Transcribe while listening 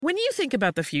When you think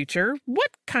about the future, what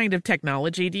kind of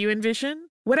technology do you envision?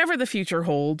 Whatever the future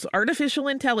holds, artificial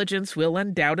intelligence will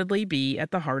undoubtedly be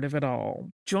at the heart of it all.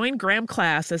 Join Graham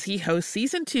Class as he hosts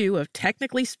Season 2 of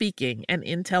Technically Speaking, an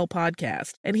Intel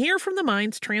podcast, and hear from the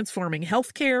minds transforming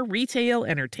healthcare, retail,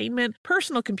 entertainment,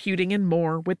 personal computing, and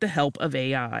more with the help of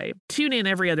AI. Tune in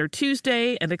every other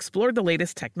Tuesday and explore the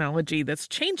latest technology that's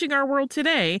changing our world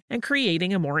today and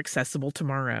creating a more accessible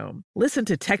tomorrow. Listen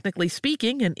to Technically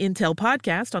Speaking, an Intel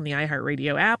podcast on the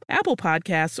iHeartRadio app, Apple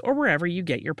Podcasts, or wherever you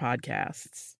get your podcasts.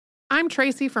 I'm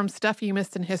Tracy from Stuff You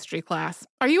Missed in History Class.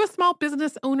 Are you a small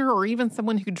business owner or even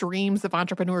someone who dreams of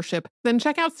entrepreneurship? Then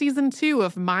check out Season 2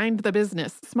 of Mind the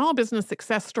Business, Small Business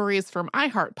Success Stories from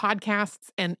iHeart Podcasts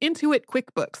and Intuit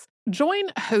QuickBooks. Join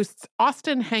hosts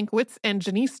Austin Hankwitz and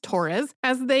Janice Torres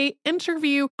as they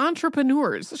interview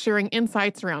entrepreneurs sharing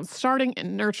insights around starting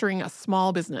and nurturing a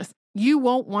small business. You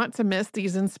won't want to miss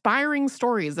these inspiring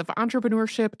stories of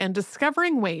entrepreneurship and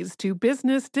discovering ways to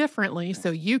business differently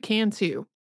so you can too.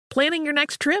 Planning your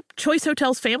next trip? Choice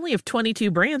Hotels' family of 22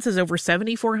 brands has over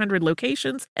 7,400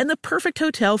 locations and the perfect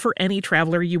hotel for any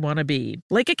traveler you want to be.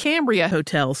 Like a Cambria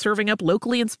Hotel, serving up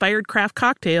locally inspired craft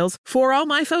cocktails for all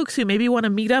my folks who maybe want to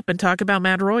meet up and talk about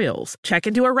Mad Royals. Check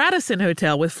into a Radisson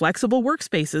Hotel with flexible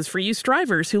workspaces for you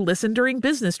strivers who listen during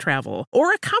business travel.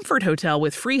 Or a Comfort Hotel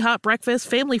with free hot breakfast,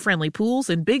 family-friendly pools,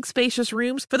 and big spacious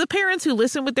rooms for the parents who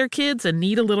listen with their kids and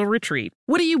need a little retreat.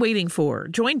 What are you waiting for?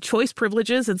 Join Choice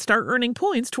Privileges and start earning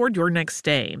points toward your next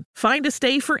stay. Find a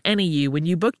stay for any you when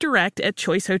you book direct at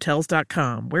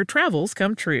choicehotels.com, where travels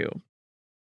come true.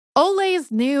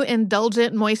 Olay's new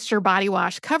Indulgent Moisture Body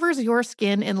Wash covers your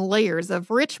skin in layers of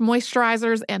rich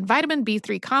moisturizers and vitamin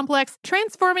B3 complex,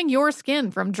 transforming your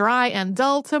skin from dry and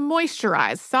dull to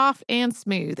moisturized, soft, and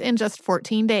smooth in just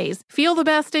 14 days. Feel the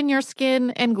best in your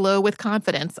skin and glow with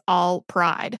confidence, all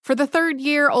pride. For the third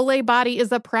year, Olay Body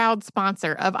is a proud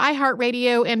sponsor of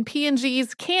iHeartRadio and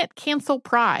P&G's Can't Cancel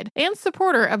Pride and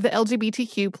supporter of the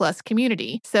LGBTQ+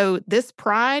 community. So this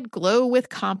pride, glow with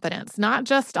confidence, not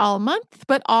just all month,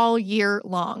 but all year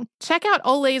long. Check out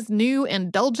Olay's new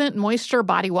Indulgent Moisture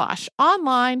Body Wash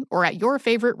online or at your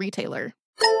favorite retailer.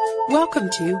 Welcome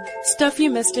to Stuff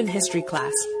You Missed in History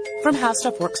Class from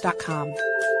HowStuffWorks.com.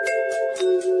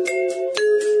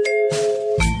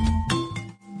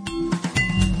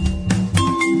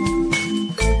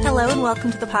 Hello and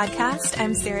welcome to the podcast.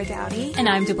 I'm Sarah Dowdy. And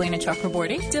I'm Deblina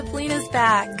Chakraborty. Deblina's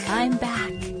back. I'm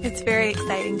back. It's very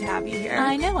exciting to have you here.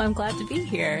 I know. I'm glad to be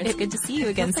here. It's good to see you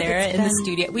again, Sarah, in the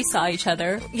studio. We saw each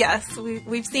other. Yes,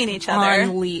 we've seen each other.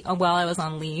 While I was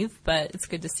on leave, but it's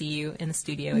good to see you in the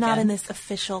studio again. Not in this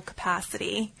official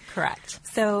capacity. Correct.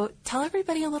 So tell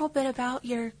everybody a little bit about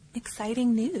your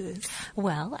exciting news.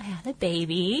 Well, I had a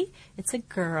baby. It's a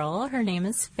girl. Her name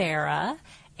is Farah.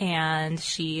 And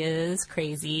she is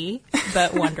crazy,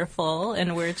 but wonderful,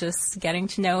 and we're just getting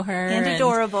to know her. And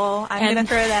adorable. I'm going to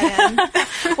throw that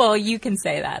in. Well, you can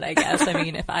say that, I guess. I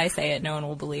mean, if I say it, no one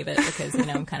will believe it because,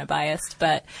 I'm kind of biased.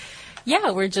 But, yeah,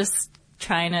 we're just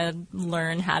trying to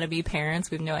learn how to be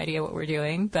parents. We have no idea what we're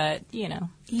doing, but,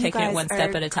 taking it one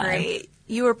step at a time. Great.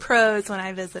 You were pros when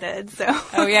I visited, so.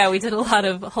 Oh, yeah, we did a lot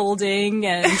of holding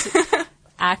and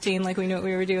acting like we knew what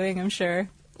we were doing, I'm sure.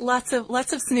 Lots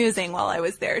of snoozing while I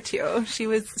was there too. She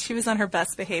was on her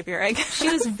best behavior, I guess. She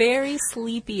was very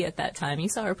sleepy at that time. You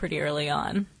saw her pretty early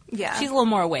on. Yeah. She's a little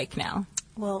more awake now.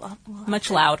 We'll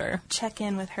much louder. Check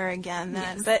in with her again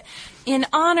then. Yes. But in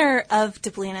honor of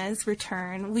Deblina's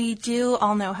return, we do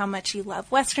all know how much you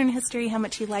love Western history, how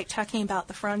much you like talking about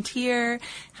the frontier,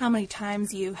 how many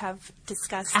times you have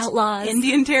discussed outlaws,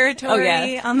 Indian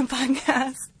territory on the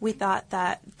podcast. We thought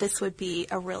that this would be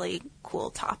a really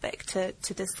cool topic to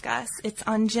discuss. It's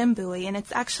on Jim Bowie, and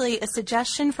it's actually a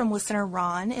suggestion from listener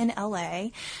Ron in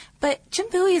L.A., but Jim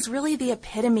Bowie is really the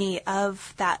epitome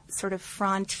of that sort of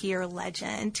frontier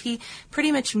legend. He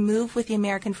pretty much moved with the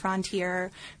American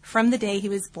frontier from the day he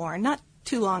was born, not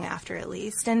too long after at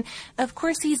least. And of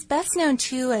course he's best known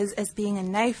too as being a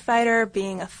knife fighter,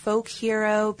 being a folk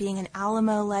hero, being an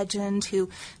Alamo legend who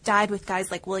died with guys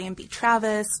like William B.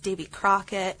 Travis, Davy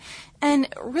Crockett. And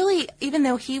really, even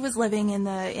though he was living in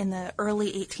the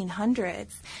early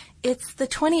 1800s, it's the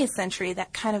 20th century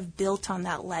that kind of built on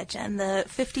that legend. The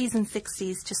 50s and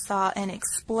 60s just saw an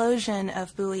explosion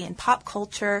of Bowie in pop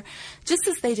culture, just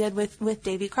as they did with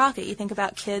Davy Crockett. You think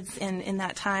about kids in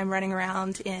that time running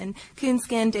around in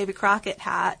coonskin Davy Crockett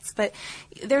hats, but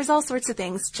there's all sorts of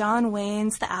things. John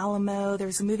Wayne's The Alamo.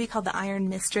 There's a movie called The Iron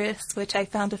Mistress, which I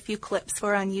found a few clips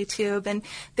for on YouTube, and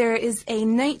there is a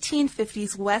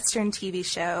 1950s Western TV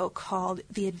show called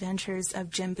The Adventures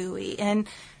of Jim Bowie, and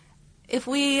if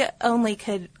we only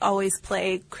could always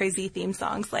play crazy theme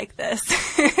songs like this,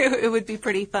 it would be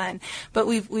pretty fun. But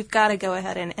we've got to go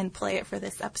ahead and play it for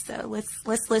this episode.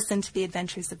 Let's listen to the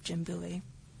adventures of Jim Bowie.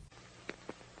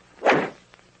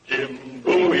 Jim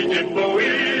Bowie,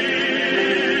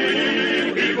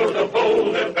 he was a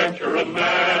bold, adventurous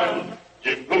man.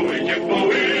 Jim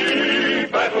Bowie,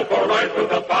 battled for right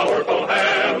with a powerful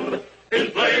hand. His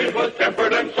blade was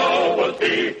tempered and so was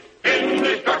he.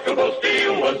 Indestructible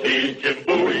steel was he. Jim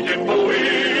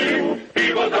Bowie,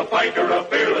 he was a fighter, a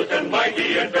fearless and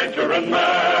mighty adventurous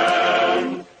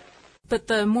man. But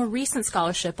the more recent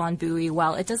scholarship on Bowie,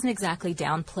 while it doesn't exactly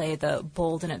downplay the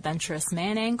bold and adventurous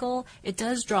man angle, it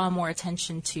does draw more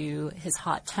attention to his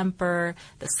hot temper,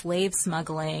 the slave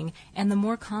smuggling, and the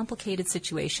more complicated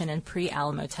situation in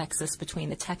pre-Alamo, Texas between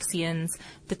the Texians,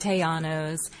 the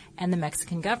Tejanos, and the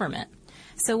Mexican government.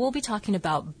 So we'll be talking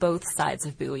about both sides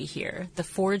of Bowie here, the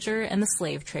forger and the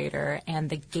slave trader, and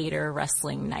the gator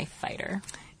wrestling knife fighter.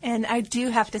 And I do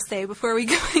have to say, before we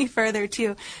go any further,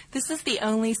 too, this is the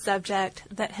only subject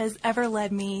that has ever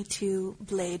led me to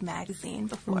Blade magazine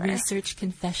before. Research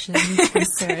Confessions from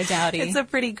Sarah Dowdy. It's a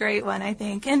pretty great one, I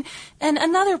think. And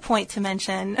another point to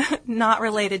mention, not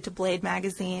related to Blade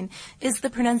magazine, is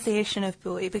the pronunciation of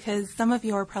Bowie, because some of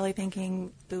you are probably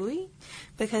thinking, Bowie?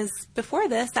 Because before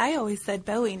this, I always said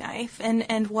Bowie knife.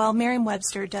 And while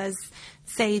Merriam-Webster does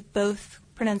say both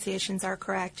pronunciations are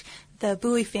correct, the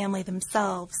Bowie family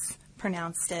themselves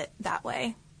pronounced it that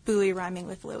way. Bowie rhyming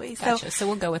with Louis. Gotcha. So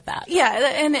we'll go with that. Yeah,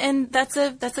 and that's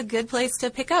a good place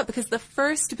to pick up, because the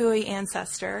first Bowie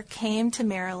ancestor came to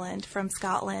Maryland from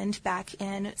Scotland back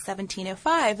in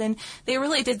 1705, and they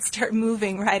really did start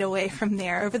moving right away from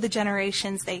there. Over the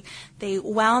generations, they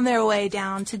wound their way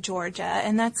down to Georgia,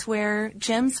 and that's where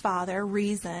Jim's father,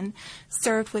 Reason,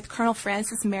 served with Colonel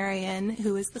Francis Marion,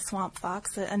 who is the Swamp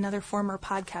Fox, another former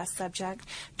podcast subject,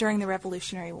 during the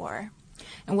Revolutionary War.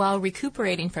 And while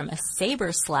recuperating from a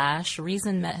saber slash,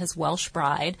 Reason met his Welsh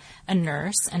bride, a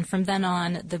nurse, and from then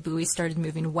on, the Bowie started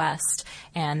moving west,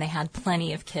 and they had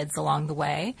plenty of kids along the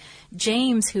way.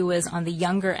 James, who was on the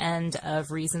younger end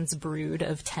of Reason's brood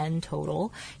of 10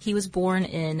 total, he was born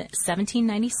in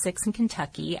 1796 in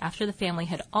Kentucky after the family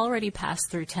had already passed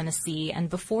through Tennessee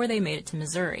and before they made it to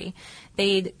Missouri.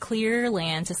 They'd clear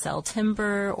land to sell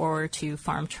timber or to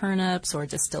farm turnips or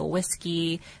distill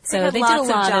whiskey. So they did a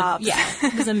lot of jobs.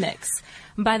 It was a mix.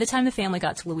 By the time the family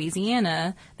got to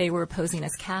Louisiana, they were posing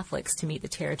as Catholics to meet the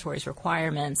territory's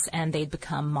requirements, and they'd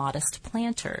become modest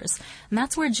planters. And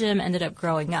that's where Jim ended up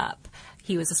growing up.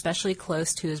 He was especially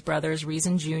close to his brothers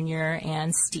Reason Jr.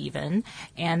 and Stephen,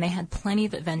 and they had plenty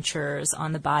of adventures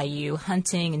on the bayou,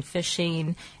 hunting and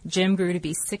fishing. Jim grew to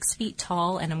be 6 feet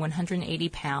tall and 180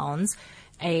 pounds.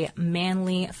 A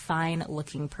manly,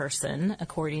 fine-looking person,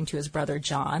 according to his brother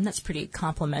John. That's pretty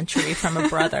complimentary from a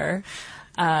brother.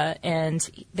 And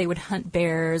they would hunt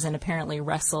bears and apparently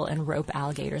wrestle and rope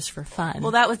alligators for fun.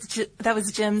 Well, that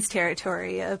was Jim's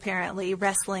territory, apparently,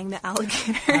 wrestling the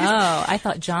alligators. Oh, I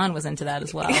thought John was into that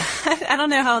as well. I don't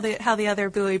know how the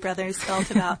other Bowie brothers felt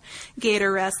about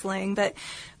gator wrestling, but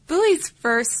Bowie's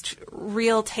first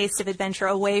real taste of adventure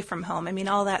away from home, I mean,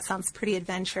 all that sounds pretty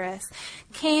adventurous,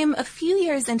 came a few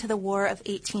years into the War of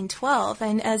 1812.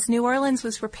 And as New Orleans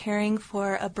was preparing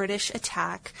for a British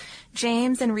attack,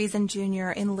 James and Reason Jr.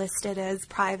 enlisted as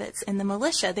privates in the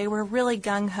militia. They were really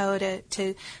gung-ho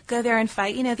to go there and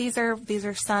fight. You know, these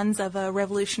are sons of a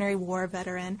Revolutionary War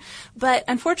veteran. But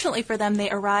unfortunately for them, they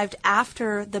arrived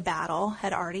after the battle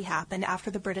had already happened,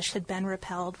 after the British had been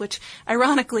repelled, which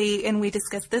ironically, and we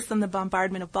discussed this in the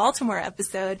Bombardment of Baltimore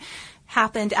episode,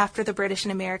 happened after the British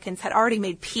and Americans had already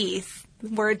made peace.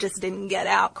 Word just didn't get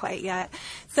out quite yet.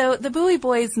 So the Bowie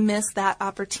boys missed that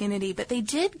opportunity, but they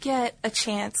did get a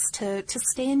chance to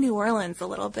stay in New Orleans a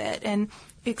little bit and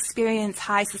experience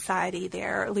high society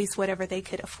there, or at least whatever they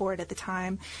could afford at the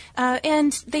time.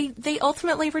 And they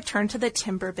ultimately returned to the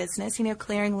timber business, you know,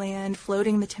 clearing land,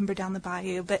 floating the timber down the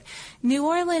bayou. But New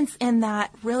Orleans, in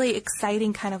that really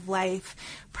exciting kind of life,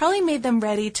 probably made them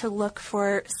ready to look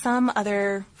for some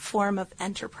other form of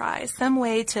enterprise, some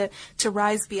way to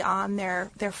rise beyond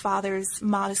their father's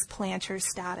modest planter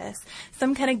status,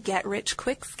 some kind of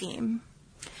get-rich-quick scheme.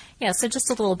 Yeah, so just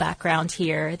a little background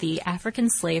here. The African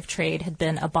slave trade had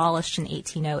been abolished in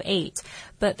 1808,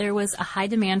 but there was a high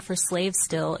demand for slaves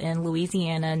still in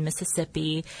Louisiana and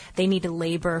Mississippi. They needed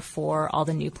labor for all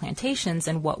the new plantations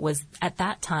in what was, at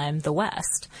that time, the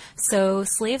West. So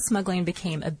slave smuggling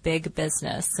became a big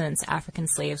business since African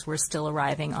slaves were still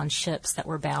arriving on ships that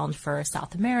were bound for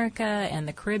South America and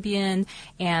the Caribbean,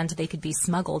 and they could be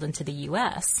smuggled into the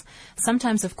U.S.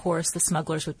 Sometimes, of course, the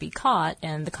smugglers would be caught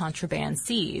and the contraband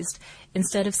seized. legalized.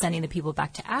 Instead of sending the people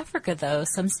back to Africa, though,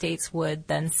 some states would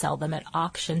then sell them at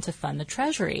auction to fund the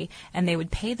treasury, and they would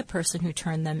pay the person who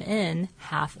turned them in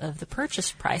half of the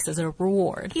purchase price as a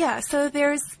reward. Yeah, so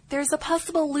there's a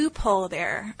possible loophole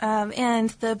there,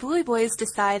 and the Bowie Boys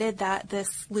decided that this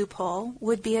loophole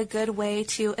would be a good way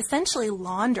to essentially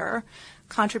launder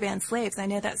contraband slaves. I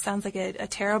know that sounds like a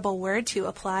terrible word to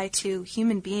apply to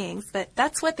human beings, but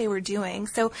that's what they were doing.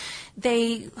 So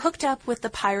they hooked up with the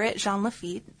pirate Jean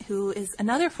Lafitte, who is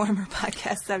another former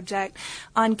podcast subject,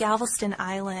 on Galveston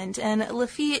Island. And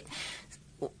Lafitte,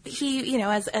 he,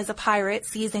 as a pirate,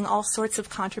 seizing all sorts of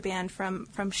contraband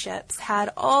from ships,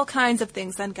 had all kinds of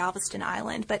things on Galveston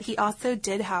Island, but he also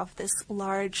did have this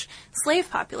large slave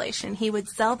population. He would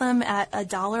sell them at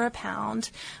 $1 a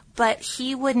pound, but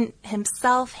he wouldn't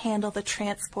himself handle the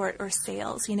transport or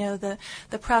sales, the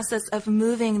process of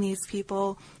moving these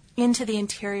people into the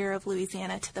interior of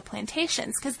Louisiana to the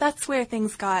plantations, because that's where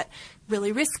things got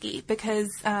really risky, because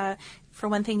for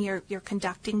one thing, you're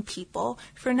conducting people.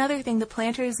 For another thing, the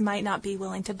planters might not be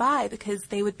willing to buy because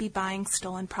they would be buying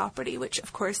stolen property, which,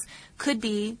 of course, could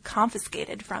be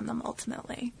confiscated from them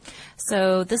ultimately.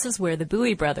 So this is where the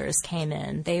Bowie brothers came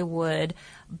in. They would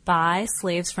buy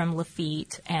slaves from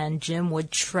Lafitte, and Jim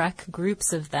would trek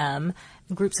groups of them,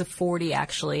 groups of 40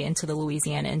 actually, into the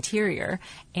Louisiana interior.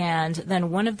 And then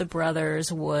one of the brothers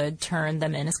would turn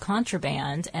them in as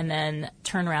contraband and then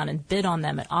turn around and bid on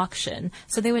them at auction.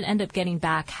 So they would end up getting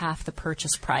back half the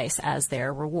purchase price as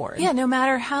their reward. Yeah, no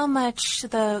matter how much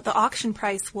the auction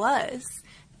price was,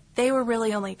 they were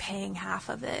really only paying half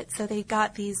of it. So they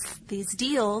got these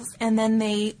deals, and then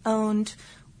they owned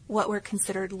what were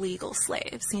considered legal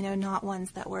slaves, not ones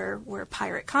that were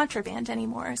pirate contraband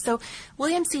anymore. So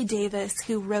William C. Davis,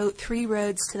 who wrote 3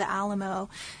 Roads to the Alamo,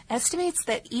 estimates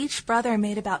that each brother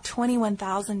made about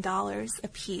 $21,000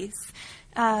 apiece.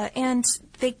 And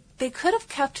they could have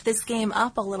kept this game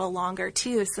up a little longer,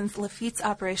 too, since Lafitte's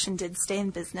operation did stay in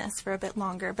business for a bit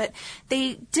longer. But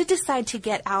they did decide to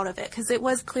get out of it because it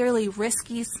was clearly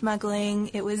risky smuggling.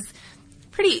 It was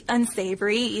pretty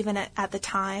unsavory even at the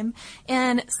time,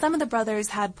 and some of the brothers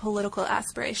had political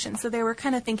aspirations, so they were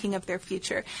kind of thinking of their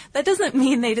future. That doesn't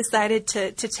mean they decided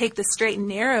to take the straight and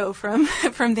narrow from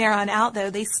there on out, though.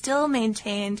 They still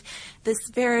maintained this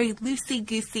very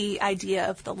loosey-goosey idea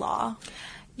of the law.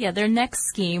 Yeah, their next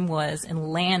scheme was in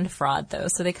land fraud, though,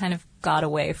 so they kind of got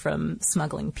away from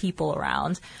smuggling people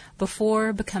around.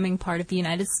 Before becoming part of the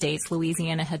United States,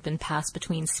 Louisiana had been passed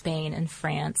between Spain and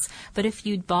France, but if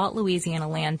you'd bought Louisiana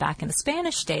land back in the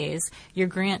Spanish days, your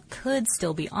grant could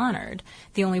still be honored.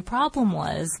 The only problem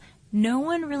was no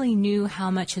one really knew how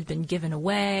much had been given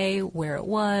away, where it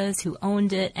was, who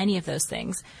owned it, any of those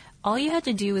things. All you had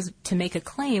to do to make a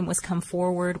claim was come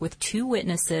forward with 2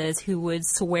 witnesses who would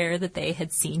swear that they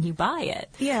had seen you buy it.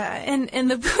 Yeah,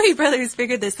 and the Bowie brothers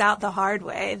figured this out the hard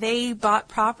way. They bought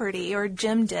property, or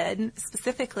Jim did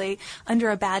specifically,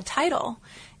 under a bad title.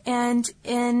 And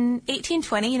in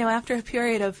 1820, after a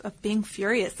period of being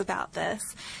furious about this,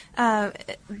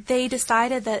 they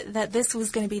decided that this was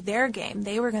going to be their game.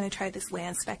 They were going to try this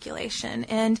land speculation.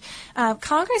 And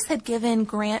Congress had given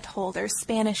grant holders,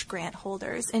 Spanish grant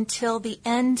holders, until the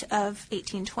end of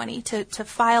 1820 to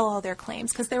file all their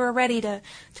claims, because they were ready to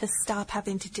stop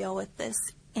having to deal with this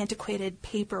antiquated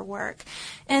paperwork.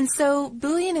 And so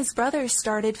Bowie and his brothers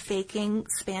started faking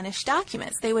Spanish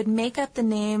documents. They would make up the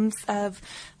names of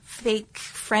fake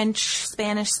French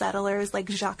Spanish settlers like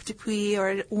Jacques Dupuy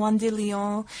or Juan de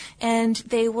Leon, and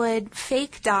they would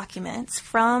fake documents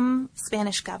from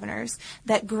Spanish governors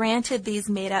that granted these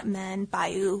made-up men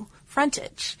Bayou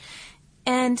frontage.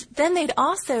 And then they'd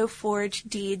also forge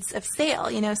deeds of sale,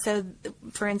 so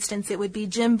for instance, it would be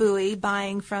Jim Bowie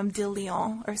buying from de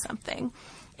Leon or something.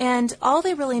 And all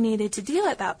they really needed to do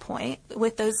at that point,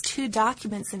 with those 2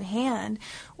 documents in hand,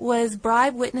 was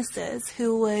bribe witnesses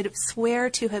who would swear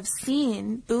to have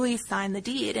seen Bowie sign the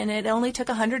deed. And it only took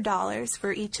 $100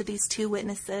 for each of these 2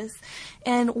 witnesses.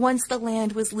 And once the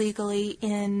land was legally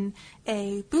in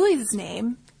a Bowie's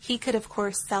name, he could, of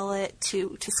course, sell it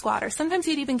to squatters. Sometimes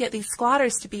you'd even get these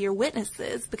squatters to be your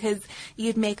witnesses because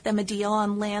you'd make them a deal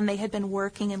on land they had been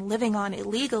working and living on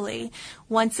illegally.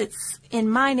 Once it's in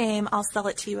my name, I'll sell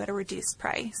it to you at a reduced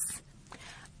price.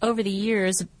 Over the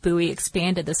years, Bowie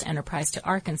expanded this enterprise to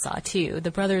Arkansas, too. The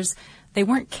brothers, they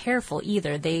weren't careful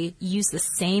either. They used the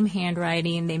same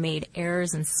handwriting. They made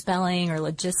errors in spelling or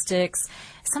logistics.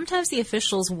 Sometimes the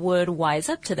officials would wise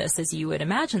up to this, as you would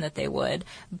imagine that they would.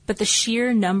 But the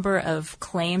sheer number of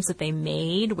claims that they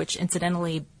made, which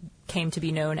incidentally came to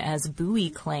be known as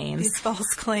Bowie claims, these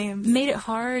false claims, made it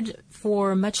hard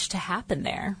for much to happen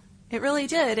there. It really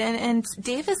did. And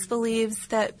Davis believes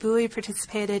that Bowie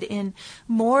participated in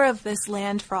more of this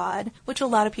land fraud, which a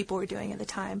lot of people were doing at the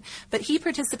time, but he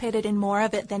participated in more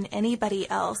of it than anybody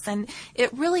else. And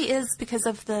it really is because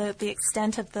of the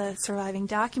extent of the surviving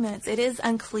documents. It is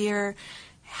unclear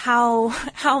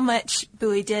how much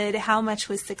Bowie did, how much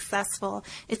was successful.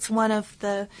 It's one of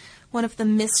the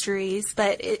mysteries,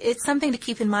 but it's something to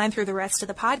keep in mind through the rest of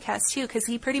the podcast too, because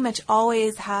he pretty much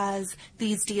always has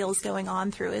these deals going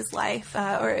on through his life,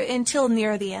 or until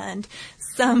near the end,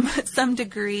 some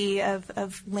degree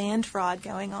of land fraud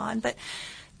going on. But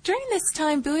during this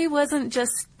time, Bowie wasn't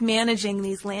just managing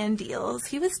these land deals.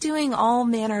 He was doing all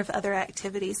manner of other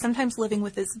activities, sometimes living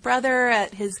with his brother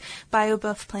at his Bayou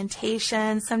Boeuf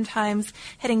plantation, sometimes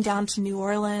heading down to New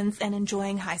Orleans and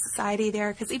enjoying high society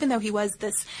there, because even though he was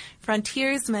this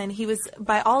frontiersman, he was,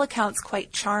 by all accounts,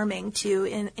 quite charming, too,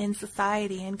 in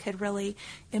society and could really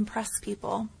impress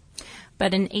people.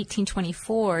 But in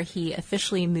 1824, he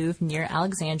officially moved near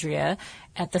Alexandria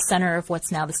at the center of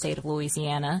what's now the state of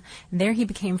Louisiana. And there he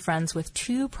became friends with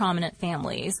two prominent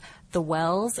families, the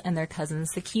Wells and their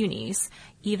cousins, the Cuneys,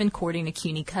 even courting a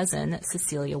Cuney cousin,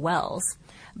 Cecilia Wells.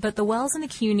 But the Wells and the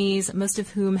Cuneys, most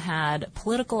of whom had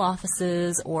political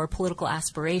offices or political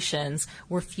aspirations,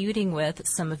 were feuding with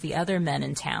some of the other men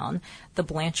in town, the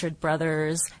Blanchard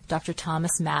brothers, Dr.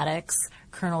 Thomas Maddox,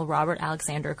 Colonel Robert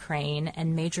Alexander Crane,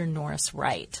 and Major Norris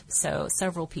Wright, so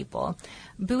several people.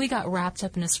 Bowie got wrapped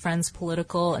up in his friends'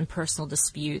 political and personal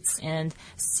disputes and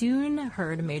soon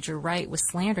heard Major Wright was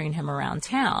slandering him around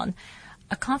town.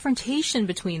 A confrontation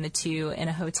between the two in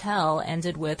a hotel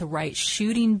ended with Wright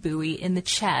shooting Bowie in the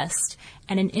chest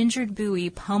and an injured Bowie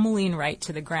pummeling Wright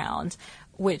to the ground,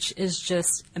 which is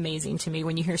just amazing to me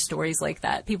when you hear stories like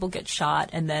that. People get shot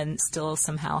and then still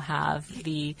somehow have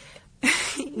the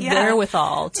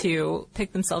wherewithal to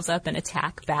pick themselves up and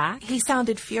attack back. He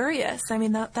sounded furious. I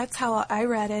mean, that's how I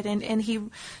read it, and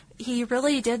he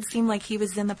really did seem like he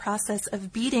was in the process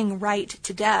of beating Wright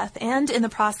to death and in the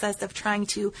process of trying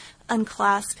to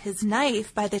unclasp his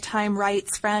knife by the time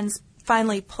Wright's friends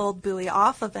finally pulled Bowie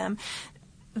off of him.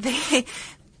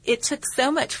 It took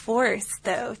so much force,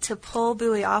 though, to pull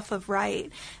Bowie off of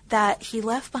Wright that he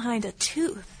left behind a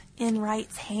tooth in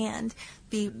Wright's hand.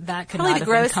 That could probably not the have been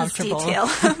grossest comfortable. detail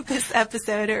of this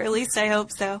episode, or at least I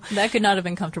hope so. That could not have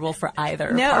been comfortable for either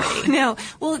party. No.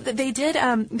 Well, they did.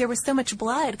 There was so much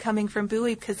blood coming from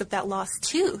Bowie because of that lost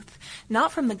tooth,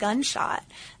 not from the gunshot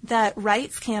that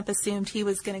Wright's camp assumed he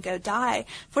was going to go die.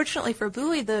 Fortunately for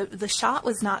Bowie, the shot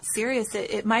was not serious.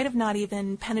 It might have not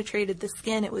even penetrated the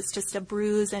skin. It was just a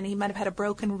bruise, and he might have had a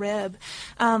broken rib.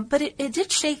 But it did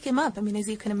shake him up, I mean, as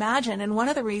you can imagine. And one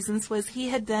of the reasons was he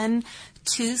had been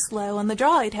too slow on the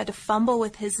draw. He'd had to fumble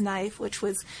with his knife, which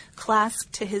was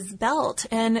clasped to his belt.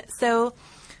 And so,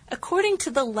 according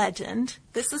to the legend,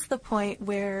 this is the point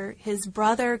where his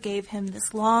brother gave him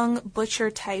this long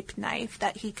butcher-type knife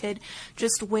that he could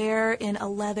just wear in a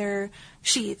leather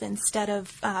sheath instead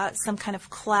of some kind of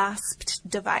clasped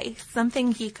device,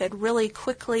 something he could really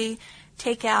quickly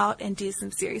take out and do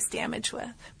some serious damage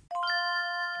with.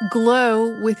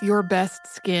 Glow with your best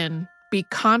skin. Be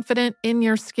confident in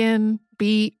your skin.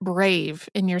 Be brave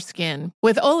in your skin.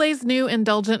 With Olay's new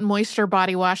Indulgent Moisture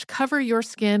Body Wash, cover your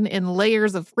skin in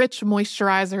layers of rich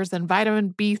moisturizers and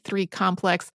vitamin B3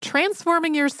 complex,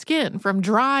 transforming your skin from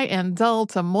dry and dull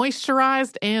to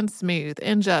moisturized and smooth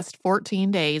in just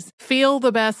 14 days. Feel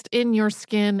the best in your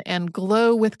skin and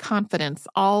glow with confidence,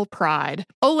 all pride.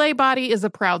 Olay Body is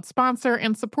a proud sponsor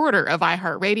and supporter of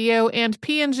iHeartRadio and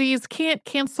P&G's Can't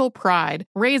Cancel Pride,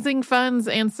 raising funds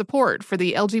and support for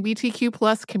the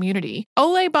LGBTQ+ community.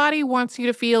 Olay Body wants you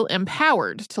to feel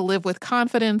empowered to live with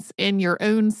confidence in your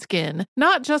own skin,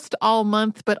 not just all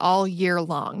month, but all year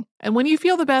long. And when you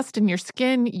feel the best in your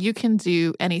skin, you can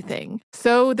do anything.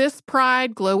 So this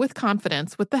pride, glow with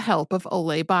confidence with the help of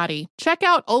Olay Body. Check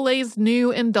out Olay's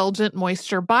new Indulgent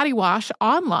Moisture Body Wash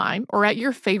online or at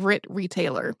your favorite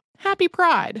retailer. Happy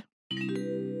Pride!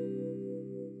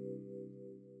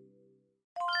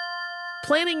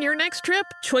 Planning your next trip?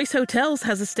 Choice Hotels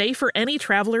has a stay for any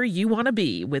traveler you want to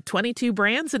be, with 22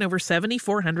 brands and over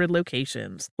 7,400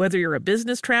 locations. Whether you're a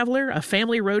business traveler, a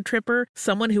family road tripper,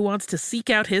 someone who wants to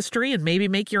seek out history and maybe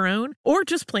make your own, or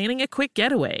just planning a quick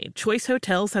getaway, Choice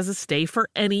Hotels has a stay for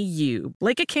any you.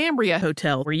 Like a Cambria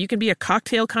Hotel, where you can be a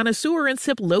cocktail connoisseur and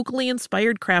sip locally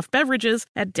inspired craft beverages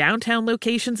at downtown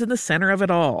locations in the center of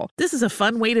it all. This is a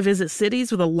fun way to visit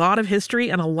cities with a lot of history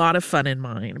and a lot of fun in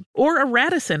mind. Or a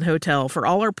Radisson Hotel for for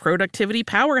all our productivity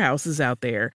powerhouses out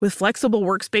there. With flexible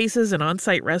workspaces and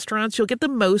on-site restaurants, you'll get the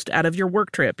most out of your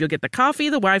work trip. You'll get the coffee,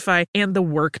 the Wi-Fi, and the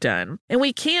work done. And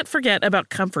we can't forget about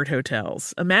comfort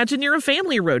hotels. Imagine you're a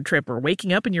family road tripper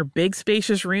waking up in your big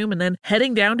spacious room and then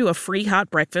heading down to a free hot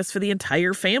breakfast for the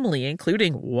entire family,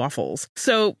 including waffles.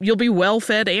 So you'll be well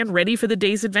fed and ready for the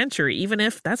day's adventure, even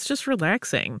if that's just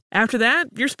relaxing. After that,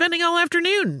 you're spending all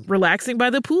afternoon relaxing by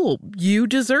the pool. You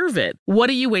deserve it. What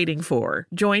are you waiting for?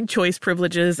 Join Choice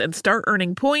Privileges and start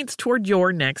earning points toward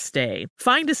your next stay.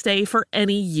 Find a stay for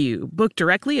any you. Book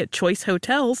directly at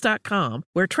choicehotels.com,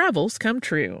 where travels come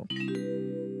true.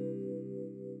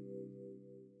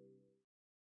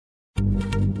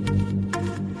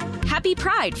 Happy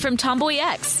Pride from Tomboy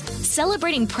X,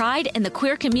 celebrating pride and the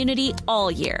queer community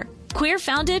all year. Queer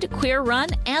founded, queer run,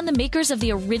 and the makers of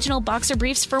the original boxer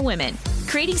briefs for women,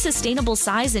 creating sustainable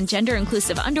size and gender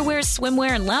inclusive underwear,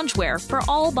 swimwear, and loungewear for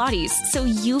all bodies so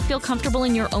you feel comfortable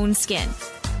in your own skin.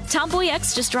 Tomboy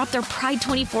X just dropped their Pride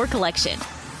 24 collection.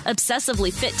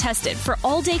 Obsessively fit tested for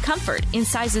all day comfort in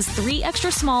sizes 3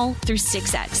 extra small through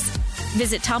 6X.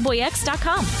 Visit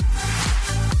tomboyx.com.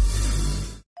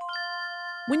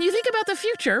 When you think about the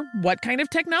future, what kind of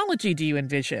technology do you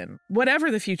envision? Whatever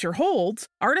the future holds,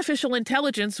 artificial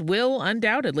intelligence will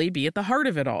undoubtedly be at the heart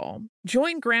of it all.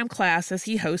 Join Graham Class as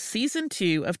he hosts Season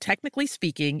 2 of Technically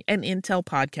Speaking, an Intel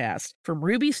podcast from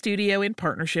Ruby Studio in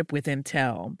partnership with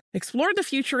Intel. Explore the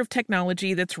future of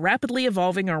technology that's rapidly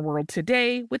evolving our world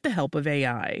today with the help of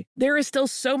AI. There is still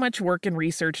so much work and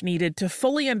research needed to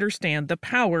fully understand the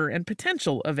power and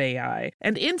potential of AI,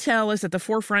 and Intel is at the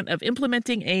forefront of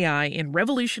implementing AI in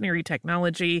revolutionary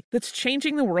technology that's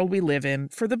changing the world we live in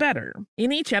for the better.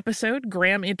 In each episode,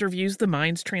 Graham interviews the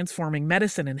minds transforming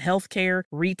medicine and healthcare,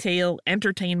 retail,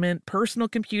 entertainment, personal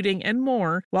computing, and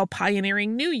more, while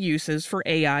pioneering new uses for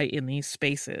AI in these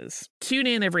spaces. Tune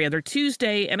in every other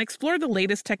Tuesday and explore the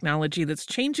latest technology that's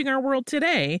changing our world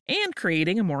today and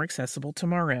creating a more accessible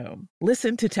tomorrow.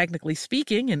 Listen to Technically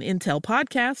Speaking, an Intel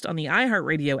podcast on the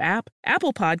iHeartRadio app,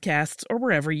 Apple Podcasts, or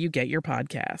wherever you get your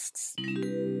podcasts.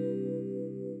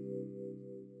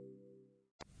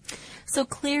 So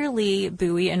clearly,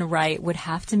 Bowie and Wright would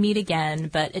have to meet again,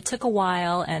 but it took a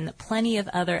while, and plenty of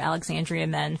other Alexandria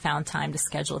men found time to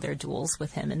schedule their duels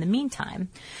with him in the meantime.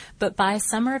 But by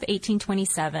summer of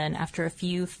 1827, after a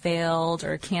few failed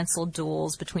or canceled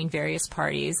duels between various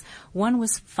parties, one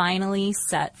was finally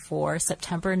set for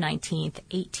September 19th,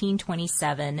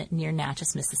 1827, near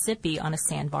Natchez, Mississippi, on a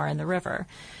sandbar in the river.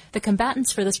 The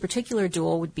combatants for this particular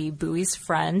duel would be Bowie's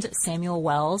friend, Samuel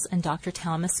Wells, and Dr.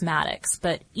 Thomas Maddox,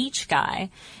 but each guy,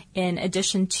 in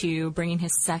addition to bringing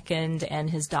his second and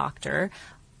his doctor,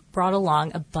 brought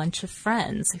along a bunch of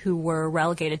friends who were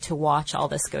relegated to watch all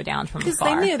this go down from afar. Because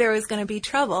they knew there was going to be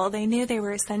trouble. They knew they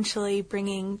were essentially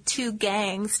bringing two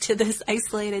gangs to this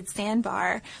isolated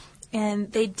sandbar,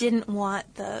 and they didn't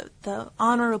want the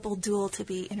honorable duel to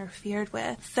be interfered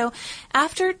with. So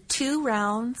after 2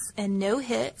 rounds and no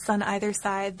hits on either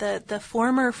side, the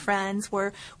former friends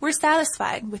were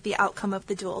satisfied with the outcome of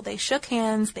the duel. They shook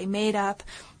hands, they made up.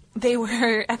 They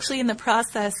were actually in the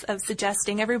process of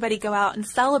suggesting everybody go out and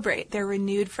celebrate their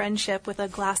renewed friendship with a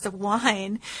glass of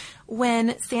wine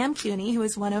when Sam Cooney, who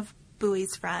was one of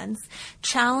Bowie's friends,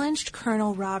 challenged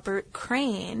Colonel Robert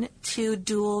Crane to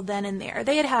duel then and there.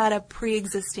 They had had a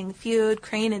pre-existing feud.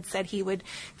 Crane had said he would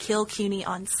kill Cooney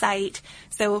on sight.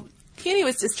 So Cooney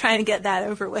was just trying to get that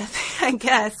over with, I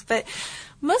guess. But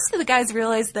most of the guys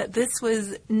realized that this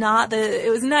was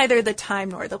it was neither the time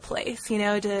nor the place,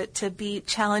 to be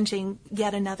challenging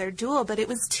yet another duel. But it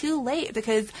was too late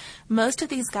because most of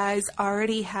these guys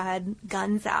already had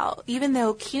guns out. Even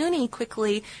though Cooney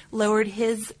quickly lowered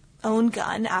his own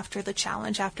gun after the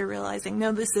challenge, after realizing,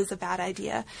 no, this is a bad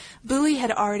idea, Bowie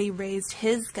had already raised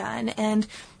his gun. And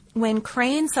when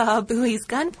Crane saw Bowie's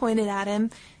gun pointed at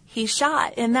him, he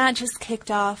shot, and that just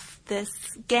kicked off this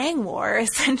gang war,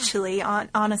 essentially, on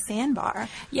a sandbar.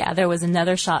 Yeah, there was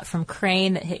another shot from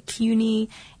Crane that hit Cooney,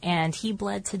 and he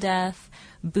bled to death.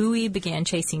 Bowie began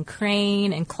chasing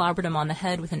Crane and clobbered him on the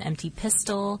head with an empty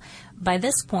pistol. By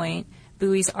this point,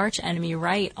 Bowie's archenemy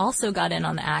Wright also got in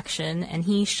on the action, and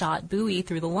he shot Bowie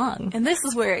through the lung. And this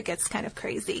is where it gets kind of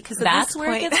crazy. Because that's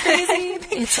where it gets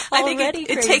crazy? It's already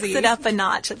crazy. It takes it up a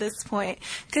notch at this point.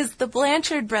 Because the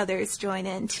Blanchard brothers join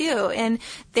in, too, and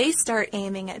they start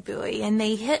aiming at Bowie, and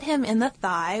they hit him in the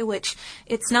thigh, which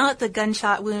it's not the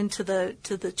gunshot wound to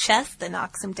the chest that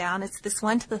knocks him down. It's this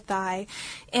one to the thigh.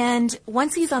 And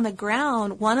once he's on the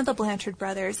ground, one of the Blanchard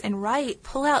brothers and Wright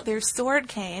pull out their sword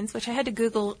canes, which I had to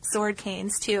Google sword canes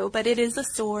canes too, but it is a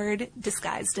sword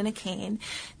disguised in a cane.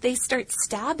 They start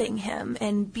stabbing him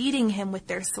and beating him with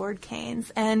their sword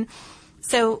canes. And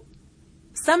so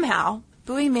somehow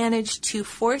Bowie managed to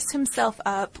force himself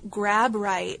up, grab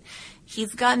Wright.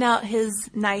 He's gotten out his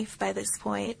knife by this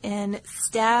point and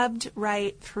stabbed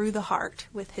Wright through the heart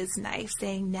with his knife,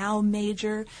 saying, "Now,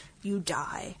 Major, you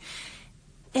die."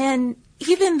 And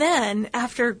even then,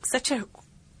 after such a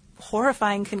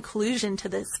horrifying conclusion to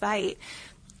this fight,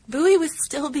 Bowie was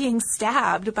still being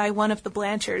stabbed by one of the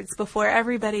Blanchards before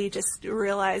everybody just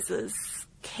realizes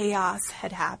chaos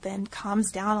had happened,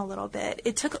 calms down a little bit.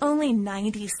 It took only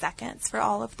 90 seconds for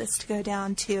all of this to go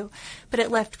down, too, but it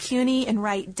left Cuny and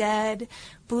Wright dead.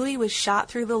 Bowie was shot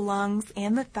through the lungs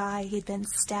and the thigh. He'd been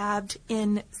stabbed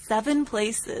in 7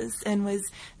 places and was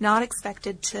not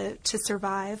expected to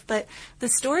survive, but the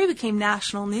story became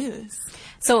national news.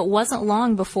 So it wasn't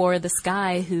long before this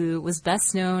guy, who was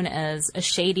best known as a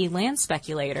shady land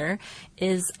speculator,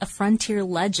 is a frontier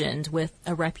legend with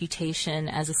a reputation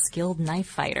as a skilled knife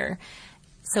fighter.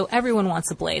 So everyone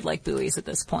wants a blade like Bowie's at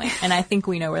this point, and I think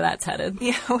we know where that's headed.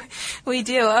 Yeah, we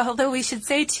do. Although we should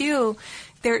say, too,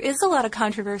 there is a lot of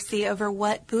controversy over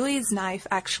what Bowie's knife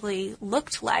actually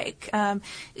looked like.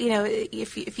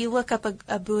 If you look up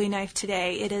a Bowie knife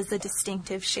today, it is a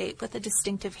distinctive shape with a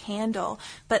distinctive handle.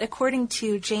 But according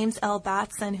to James L.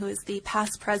 Batson, who is the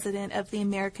past president of the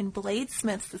American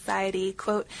Bladesmith Society,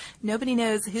 quote, "Nobody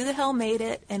knows who the hell made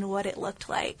it and what it looked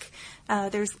like."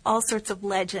 There's all sorts of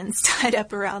legends tied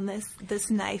up around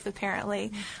this knife,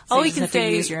 apparently. So all we can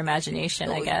say, use your imagination,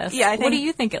 I guess. Yeah, what do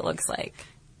you think it looks like?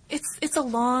 It's a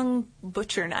long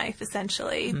butcher knife,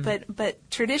 essentially, but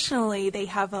traditionally they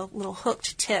have a little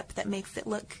hooked tip that makes it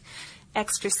look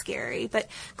extra scary. But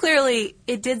clearly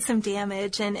it did some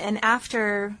damage, and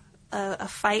after a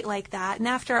fight like that, and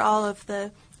after all of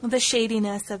the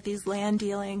shadiness of these land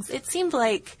dealings, it seemed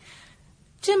like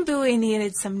Jim Bowie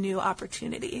needed some new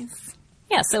opportunities.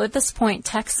 Yeah, so at this point,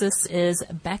 Texas is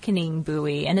beckoning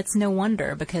Bowie, and it's no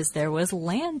wonder, because there was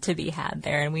land to be had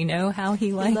there, and we know how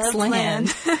he likes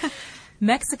land.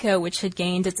 Mexico, which had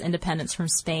gained its independence from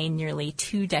Spain nearly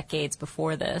 2 decades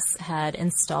before this, had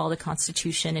installed a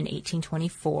constitution in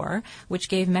 1824, which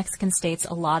gave Mexican states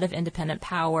a lot of independent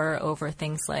power over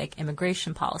things like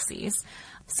immigration policies.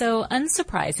 So,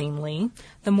 unsurprisingly,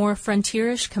 the more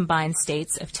frontierish combined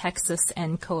states of Texas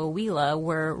and Coahuila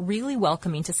were really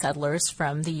welcoming to settlers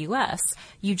from the U.S.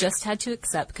 You just had to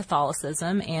accept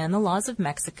Catholicism and the laws of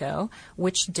Mexico,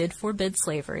 which did forbid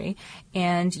slavery,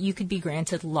 and you could be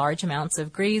granted large amounts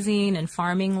of grazing and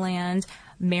farming land.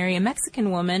 Marry a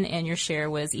Mexican woman and your share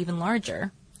was even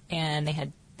larger, and they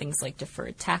had things like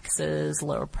deferred taxes,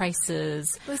 lower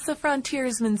prices. It was the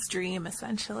frontiersman's dream,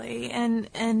 essentially,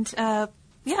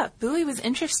 yeah, Bowie was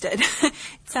interested. It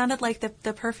sounded like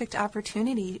the perfect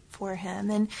opportunity for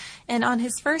him. And on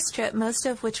his first trip, most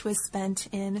of which was spent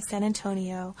in San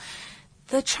Antonio,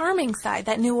 the charming side,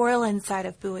 that New Orleans side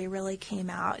of Bowie really came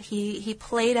out. He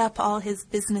played up all his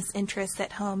business interests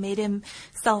at home, made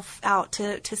himself out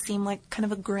to seem like kind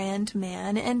of a grand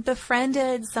man, and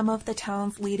befriended some of the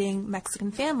town's leading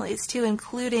Mexican families, too,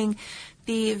 including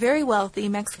the very wealthy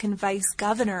Mexican vice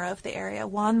governor of the area,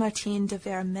 Juan Martín de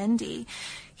Veramendi.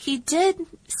 He did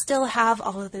still have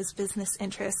all of those business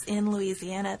interests in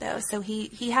Louisiana, though, so he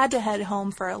had to head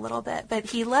home for a little bit. But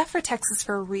he left for Texas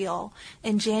for real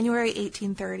in January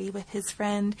 1830 with his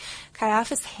friend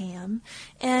Caiaphas Ham.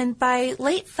 And by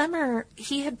late summer,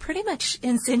 he had pretty much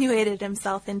insinuated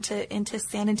himself into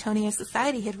San Antonio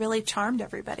society. He had really charmed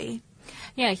everybody.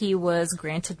 Yeah, he was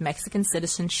granted Mexican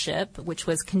citizenship, which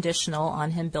was conditional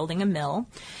on him building a mill.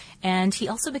 And he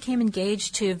also became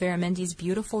engaged to Veramendi's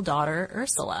beautiful daughter,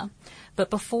 Ursula. But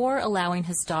before allowing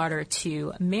his daughter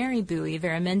to marry Bowie,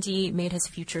 Veramendi made his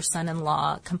future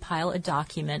son-in-law compile a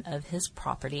document of his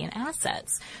property and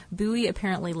assets. Bowie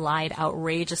apparently lied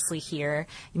outrageously here.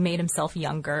 He made himself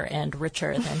younger and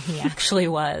richer than he actually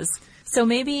was. So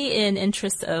maybe in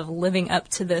interest of living up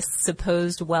to this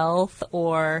supposed wealth,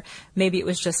 or maybe it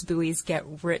was just Bowie's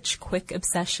get-rich-quick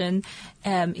obsession,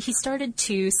 he started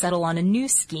to settle on a new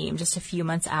scheme just a few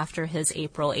months after his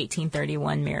April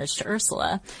 1831 marriage to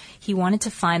Ursula. He wanted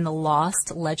to find the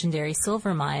lost legendary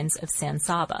silver mines of San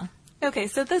Saba. Okay,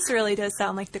 so this really does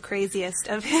sound like the craziest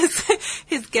of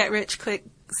his get-rich-quick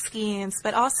schemes,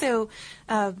 but also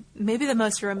maybe the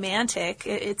most romantic.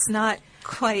 It's not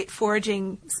quite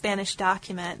forging Spanish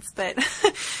documents, but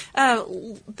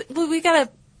we got to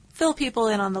fill people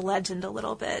in on the legend a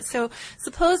little bit. So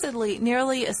supposedly,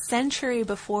 nearly a century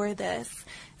before this,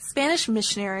 Spanish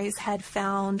missionaries had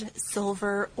found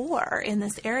silver ore in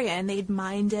this area, and they'd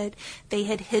mined it. They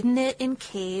had hidden it in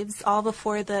caves all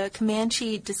before the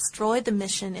Comanche destroyed the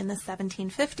mission in the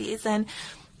 1750s. And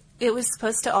it was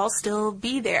supposed to all still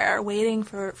be there, waiting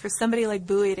for somebody like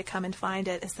Bowie to come and find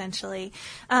it, essentially.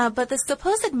 But the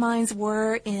supposed mines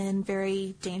were in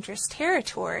very dangerous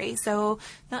territory, so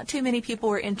not too many people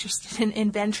were interested in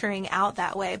venturing out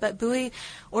that way. But Bowie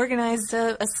organized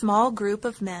a small group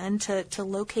of men to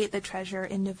locate the treasure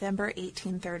in November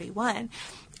 1831.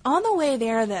 On the way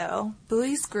there, though,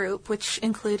 Bowie's group, which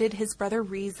included his brother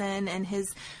Reason and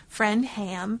his friend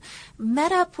Ham,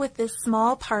 met up with this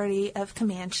small party of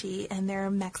Comanche and their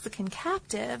Mexican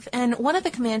captive. And one of the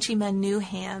Comanche men knew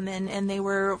Ham, and they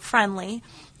were friendly.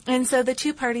 And so the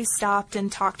two parties stopped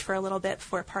and talked for a little bit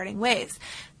before parting ways.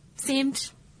 Seemed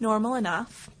normal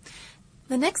enough.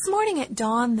 The next morning at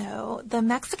dawn, though, the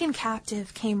Mexican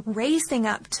captive came racing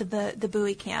up to the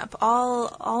Bowie camp,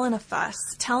 all in a fuss,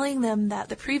 telling them that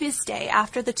the previous day,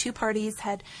 after the two parties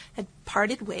had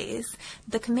parted ways,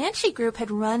 the Comanche group had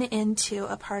run into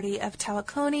a party of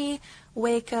Tawakoni,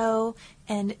 Waco,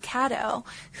 and Caddo,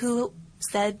 who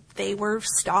said they were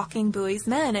stalking Bowie's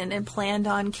men and planned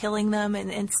on killing them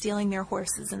and stealing their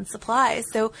horses and supplies.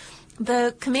 So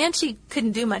the Comanche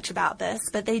couldn't do much about this,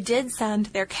 but they did send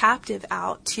their captive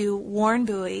out to warn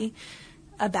Bowie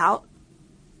about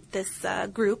this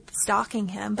group stalking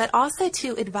him, but also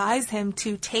to advise him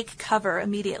to take cover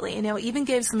immediately. Even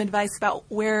gave some advice about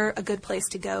where a good place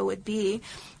to go would be.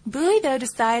 Bowie, though,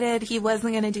 decided he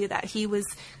wasn't going to do that. He was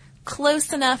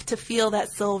close enough to feel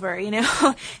that silver,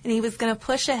 and he was going to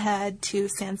push ahead to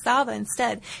San Salva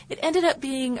instead. It ended up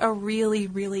being a really,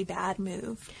 really bad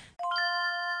move.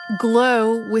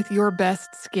 Glow with your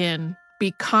best skin.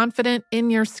 Be confident in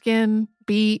your skin.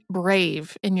 Be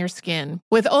brave in your skin.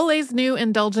 With Olay's new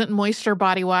Indulgent Moisture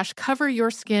Body Wash, cover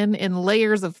your skin in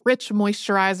layers of rich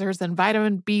moisturizers and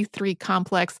vitamin B3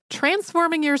 complex,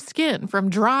 transforming your skin from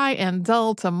dry and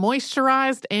dull to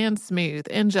moisturized and smooth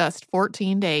in just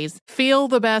 14 days. Feel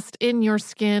the best in your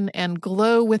skin and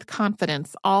glow with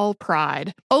confidence, all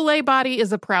pride. Olay Body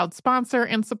is a proud sponsor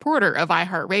and supporter of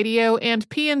iHeartRadio and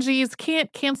P&G's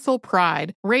Can't Cancel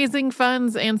Pride, raising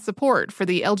funds and support for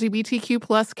the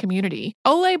LGBTQ+ community.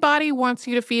 Olay Body wants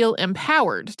you to feel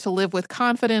empowered to live with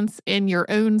confidence in your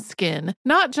own skin,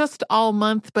 not just all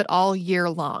month, but all year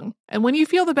long. And when you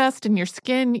feel the best in your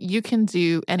skin, you can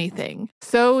do anything.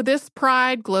 So this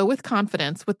pride, glow with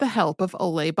confidence with the help of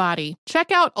Olay Body.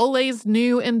 Check out Olay's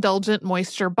new Indulgent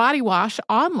Moisture Body Wash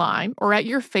online or at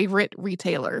your favorite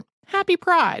retailer. Happy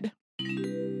Pride!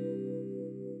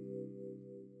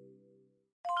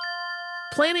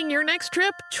 Planning your next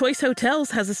trip? Choice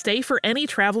Hotels has a stay for any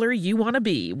traveler you want to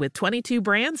be, with 22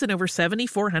 brands and over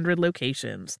 7,400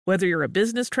 locations. Whether you're a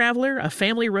business traveler, a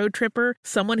family road tripper,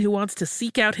 someone who wants to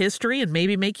seek out history and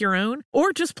maybe make your own,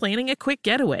 or just planning a quick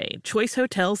getaway, Choice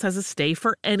Hotels has a stay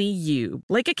for any you.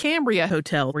 Like a Cambria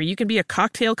Hotel, where you can be a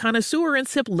cocktail connoisseur and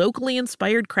sip locally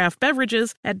inspired craft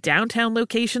beverages at downtown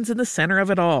locations in the center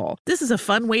of it all. This is a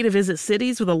fun way to visit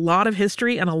cities with a lot of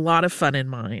history and a lot of fun in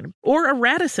mind. Or a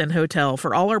Radisson Hotel,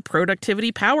 for all our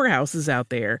productivity powerhouses out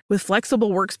there. With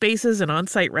flexible workspaces and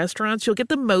on-site restaurants, you'll get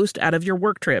the most out of your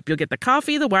work trip. You'll get the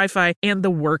coffee, the Wi-Fi, and the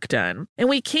work done. And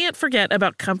we can't forget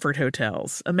about Comfort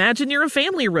Hotels. Imagine you're a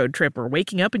family road tripper,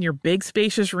 waking up in your big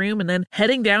spacious room and then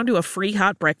heading down to a free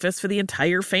hot breakfast for the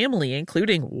entire family,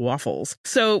 including waffles.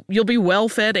 So you'll be well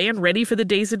fed and ready for the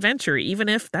day's adventure, even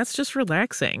if that's just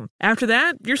relaxing. After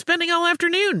that, you're spending all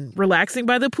afternoon relaxing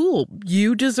by the pool.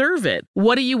 You deserve it.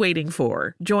 What are you waiting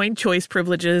for? Join Choice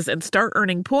Privileges and start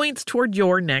earning points toward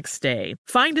your next stay.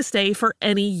 Find a stay for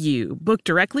any you. Book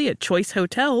directly at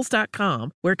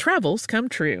choicehotels.com, where travels come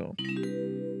true.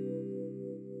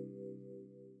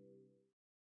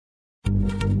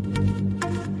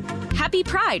 Happy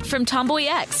Pride from Tomboy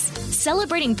X,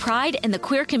 celebrating pride in the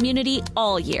queer community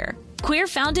all year. Queer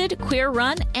founded, queer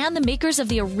run, and the makers of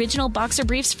the original boxer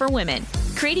briefs for women,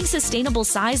 creating sustainable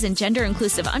size and gender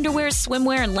inclusive underwear,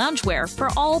 swimwear, and loungewear for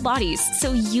all bodies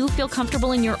so you feel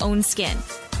comfortable in your own skin.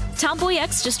 Tomboy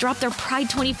X just dropped their Pride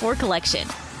 24 collection.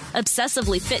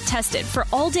 Obsessively fit tested for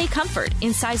all day comfort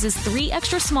in sizes 3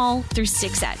 extra small through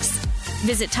 6X.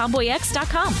 Visit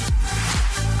tomboyx.com.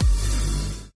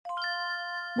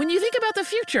 When you think about the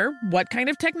future, what kind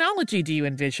of technology do you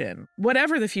envision?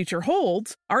 Whatever the future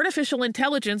holds, artificial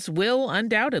intelligence will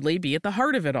undoubtedly be at the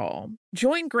heart of it all.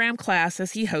 Join Graham Class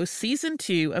as he hosts Season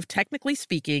 2 of Technically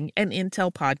Speaking, an Intel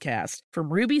podcast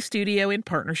from Ruby Studio in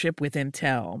partnership with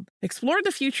Intel. Explore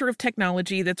the future of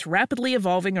technology that's rapidly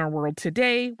evolving our world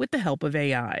today with the help of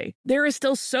AI. There is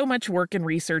still so much work and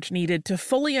research needed to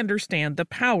fully understand the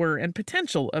power and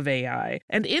potential of AI,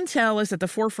 and Intel is at the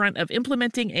forefront of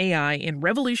implementing AI in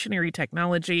revolutionary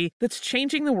technology that's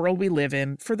changing the world we live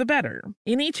in for the better.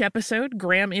 In each episode,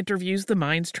 Graham interviews the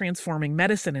minds transforming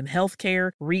medicine and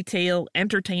healthcare, retail,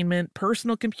 entertainment,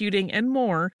 personal computing, and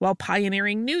more, while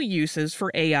pioneering new uses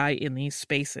for AI in these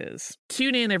spaces.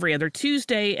 Tune in every other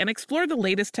Tuesday and explore the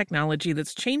latest technology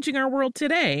that's changing our world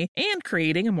today and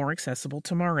creating a more accessible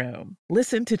tomorrow.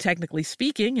 Listen to Technically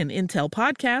Speaking, an Intel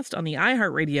podcast on the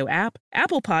iHeartRadio app,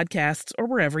 Apple Podcasts, or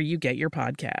wherever you get your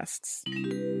podcasts.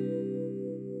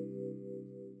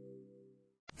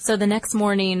 So the next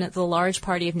morning, the large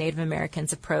party of Native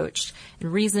Americans approached,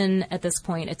 and Reason at this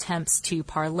point attempts to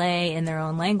parley in their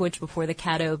own language before the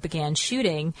Caddo began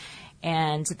shooting,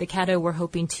 and the Caddo were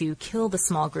hoping to kill the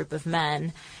small group of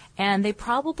men. And they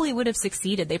probably would have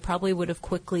succeeded. They probably would have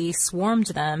quickly swarmed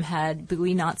them had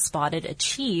Bowie not spotted a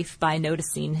chief by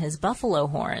noticing his buffalo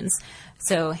horns.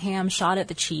 So Ham shot at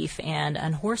the chief and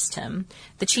unhorsed him.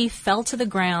 The chief fell to the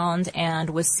ground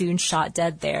and was soon shot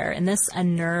dead there, and this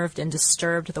unnerved and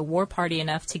disturbed the war party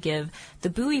enough to give the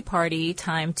Bowie party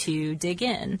time to dig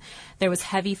in. There was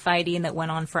heavy fighting that went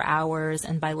on for hours,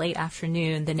 and by late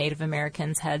afternoon, the Native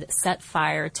Americans had set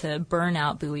fire to burn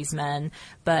out Bowie's men,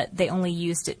 but they only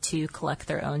used it to collect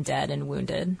their own dead and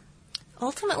wounded.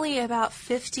 Ultimately, about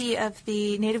 50 of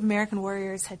the Native American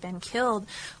warriors had been killed.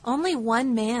 Only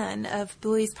one man of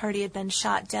Bowie's party had been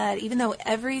shot dead, even though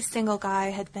every single guy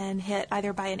had been hit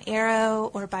either by an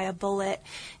arrow or by a bullet,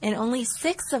 and only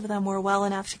 6 of them were well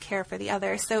enough to care for the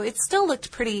others. So it still looked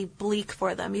pretty bleak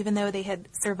for them, even though they had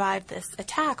survived this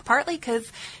attack, partly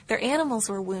because their animals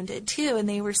were wounded too, and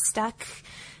they were stuck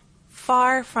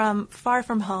far from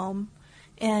home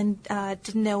and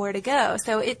didn't know where to go.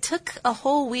 So it took a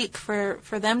whole week for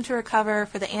them to recover,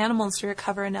 for the animals to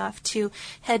recover enough to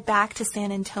head back to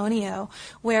San Antonio,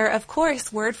 where, of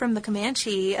course, word from the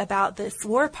Comanche about this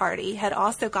war party had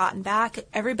also gotten back.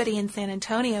 Everybody in San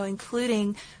Antonio,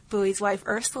 including Bowie's wife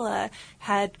Ursula,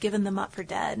 had given them up for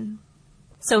dead.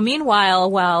 So meanwhile,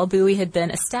 while Bowie had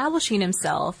been establishing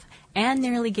himself and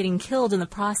nearly getting killed in the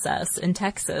process in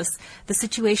Texas, the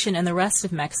situation in the rest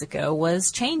of Mexico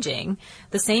was changing.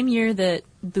 The same year that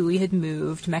Bowie had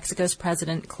moved, Mexico's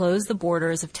president closed the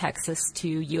borders of Texas to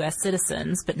U.S.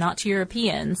 citizens, but not to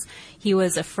Europeans. He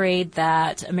was afraid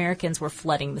that Americans were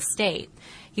flooding the state.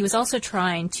 He was also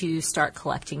trying to start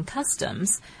collecting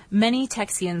customs. Many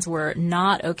Texians were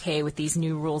not okay with these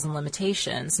new rules and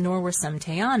limitations, nor were some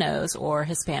Tejanos or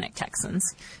Hispanic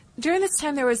Texans. During this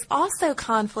time, there was also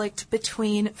conflict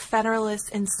between Federalists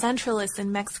and Centralists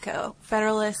in Mexico.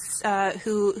 Federalists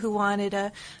who wanted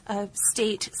a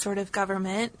state sort of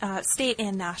government, state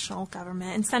and national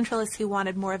government, and Centralists who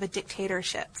wanted more of a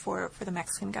dictatorship for the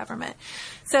Mexican government.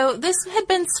 So this had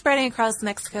been spreading across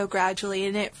Mexico gradually,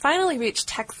 and it finally reached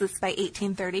Texas by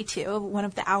 1832, one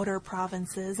of the outer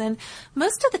provinces. And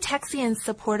most of the Texians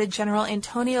supported General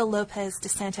Antonio Lopez de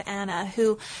Santa Anna,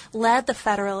 who led the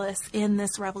Federalists in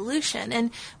this revolution.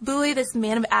 And Bowie, this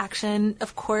man of action,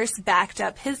 of course, backed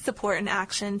up his support in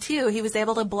action, too. He was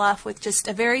able to bluff with just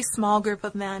a very small group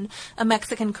of men, a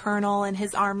Mexican colonel and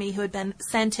his army who had been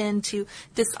sent in to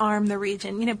disarm the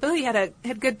region. You know, Bowie had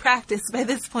good practice by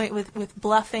this point with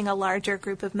bluffing a larger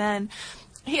group of men.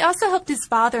 He also helped his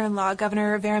father-in-law,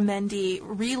 Governor Veramendi,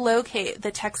 relocate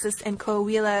the Texas and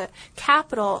Coahuila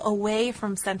capital away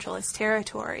from Centralist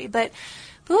territory. But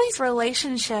Bowie's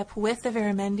relationship with the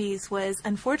Veramendis was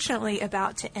unfortunately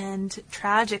about to end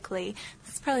tragically.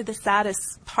 This is probably the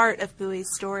saddest part of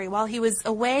Bowie's story. While he was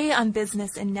away on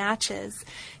business in Natchez,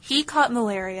 he caught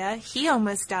malaria. He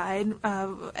almost died,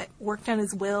 worked on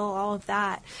his will, all of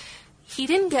that. He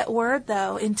didn't get word,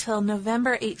 though, until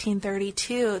November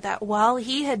 1832 that while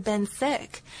he had been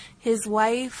sick, his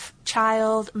wife,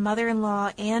 child,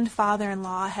 mother-in-law, and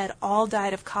father-in-law had all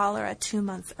died of cholera 2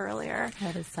 months earlier.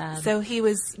 That is sad. So he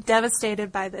was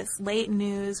devastated by this late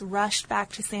news, rushed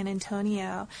back to San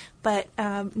Antonio, but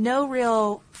no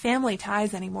real family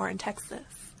ties anymore in Texas.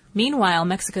 Meanwhile,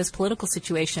 Mexico's political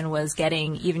situation was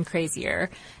getting even crazier.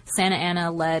 Santa Anna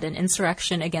led an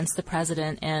insurrection against the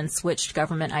president and switched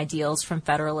government ideals from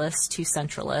Federalist to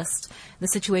Centralist. The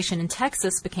situation in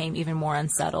Texas became even more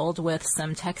unsettled, with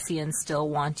some Texians still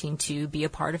wanting to be a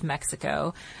part of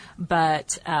Mexico,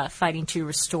 but fighting to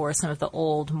restore some of the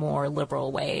old, more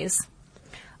liberal ways.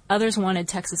 Others wanted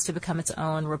Texas to become its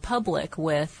own republic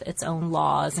with its own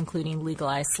laws, including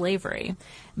legalized slavery.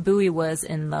 Bowie was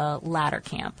in the latter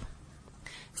camp.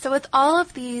 So with all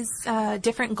of these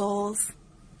different goals,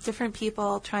 different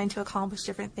people trying to accomplish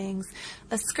different things,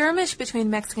 a skirmish between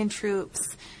Mexican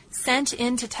troops sent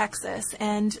into Texas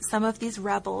and some of these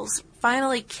rebels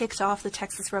finally kicked off the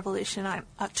Texas Revolution on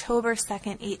October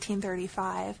 2nd,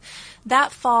 1835.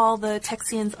 That fall, the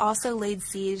Texians also laid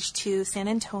siege to San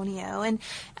Antonio. And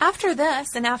after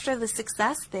this, and after the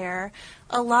success there,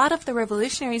 a lot of the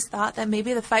revolutionaries thought that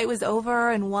maybe the fight was over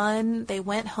and won. They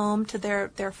went home to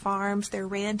their farms, their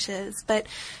ranches. But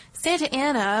Santa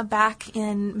Anna, back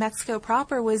in Mexico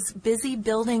proper, was busy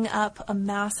building up a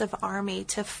massive army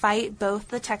to fight both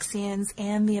the Texians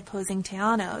and the opposing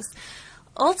Tejanos.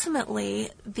 Ultimately,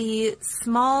 the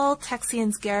small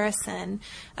Texians garrison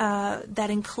that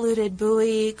included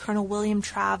Bowie, Colonel William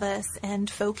Travis, and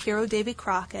folk hero Davy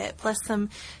Crockett, plus some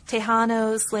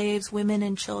Tejano slaves, women,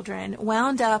 and children,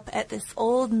 wound up at this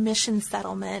old mission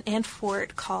settlement and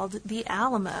fort called the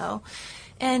Alamo.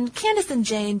 And Candace and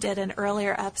Jane did an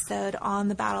earlier episode on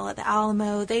the Battle at the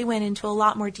Alamo. They went into a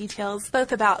lot more details,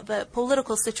 both about the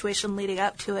political situation leading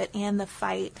up to it and the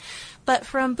fight. But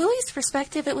from Bowie's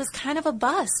perspective, it was kind of a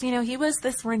bust. You know, he was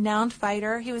this renowned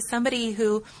fighter. He was somebody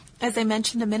who, as I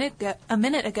mentioned a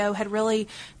minute ago, had really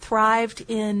thrived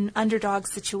in underdog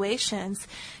situations.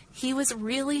 He was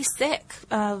really sick,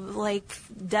 like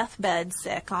deathbed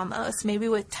sick almost, maybe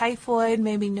with typhoid,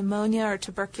 maybe pneumonia or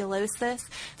tuberculosis.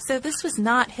 So this was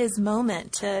not his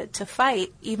moment to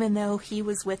fight, even though he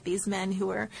was with these men who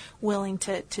were willing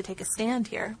to take a stand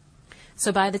here.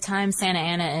 So by the time Santa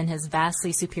Anna and his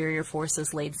vastly superior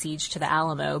forces laid siege to the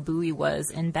Alamo, Bowie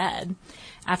was in bed.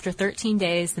 After 13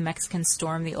 days, the Mexicans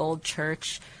stormed the old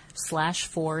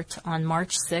church/fort on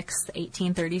March 6,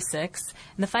 1836,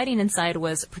 and the fighting inside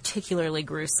was particularly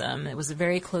gruesome. It was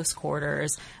very close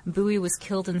quarters. Bowie was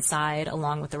killed inside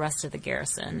along with the rest of the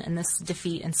garrison, and this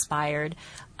defeat inspired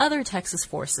other Texas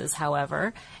forces,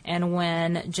 however, and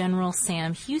when General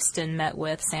Sam Houston met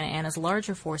with Santa Anna's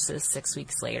larger forces 6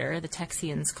 weeks later, the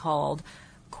Texians called,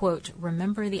 quote,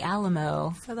 "Remember the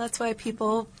Alamo." So that's why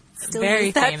people still Very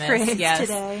use that famous, phrase yes.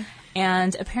 today.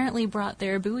 And apparently brought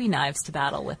their Bowie knives to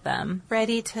battle with them.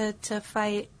 Ready to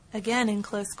fight again in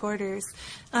close quarters.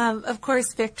 Of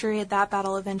course, victory at that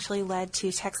battle eventually led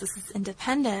to Texas's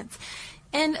independence.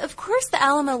 And, of course, the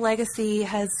Alamo legacy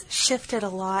has shifted a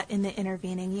lot in the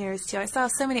intervening years, too. I saw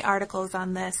so many articles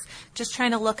on this, just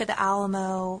trying to look at the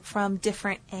Alamo from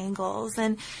different angles.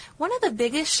 And one of the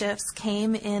biggest shifts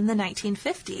came in the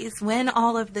 1950s, when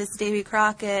all of this Davy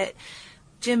Crockett,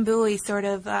 Jim Bowie sort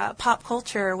of pop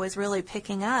culture was really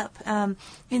picking up.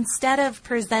 Instead of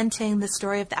presenting the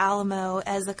story of the Alamo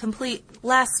as a complete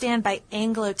last stand by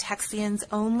Anglo-Texians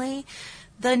only,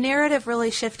 the narrative really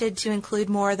shifted to include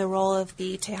more the role of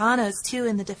the Tejanos, too,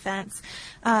 in the defense.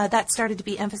 That started to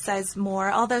be emphasized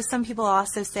more, although some people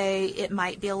also say it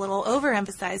might be a little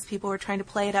overemphasized. People were trying to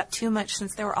play it up too much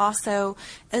since there were also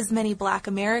as many Black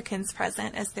Americans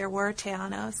present as there were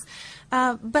Tejanos.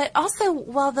 But also,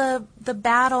 while the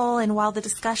battle and while the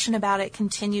discussion about it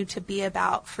continued to be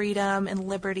about freedom and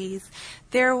liberties,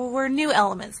 there were new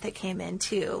elements that came in,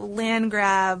 too. Land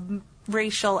grab,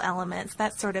 racial elements,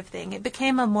 that sort of thing. It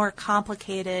became a more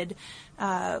complicated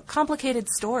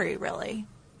story, really.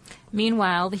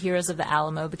 Meanwhile, the heroes of the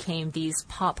Alamo became these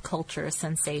pop culture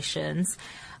sensations.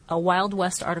 A Wild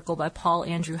West article by Paul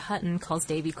Andrew Hutton calls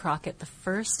Davy Crockett the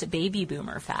first baby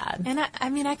boomer fad. And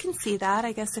I can see that.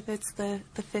 I guess if it's the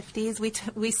 50s,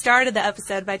 we started the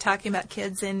episode by talking about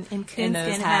kids in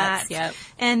coonskin hats. Yep.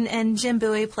 And Jim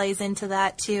Bowie plays into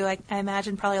that too. I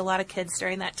imagine probably a lot of kids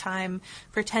during that time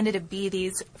pretended to be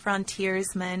these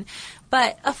frontiersmen.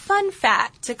 But a fun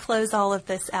fact to close all of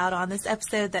this out on, this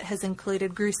episode that has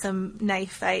included gruesome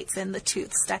knife fights and the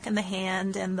tooth stuck in the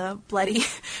hand and the bloody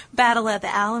battle at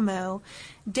the Alamo,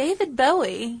 David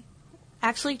Bowie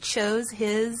actually chose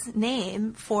his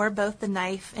name for both the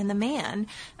knife and the man.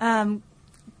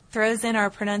 Throws in our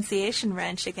pronunciation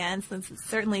wrench again, since it's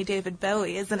certainly David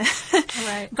Bowie, isn't it?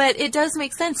 Right. But it does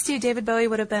make sense, too. David Bowie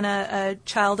would have been a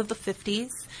child of the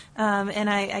 50s, and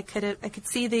I could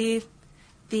see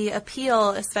the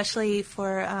appeal, especially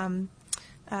for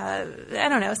I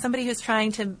don't know, somebody who's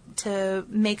trying to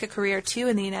make a career too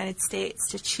in the United States,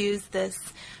 to choose this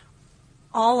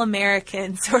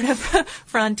all-American sort of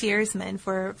frontiersman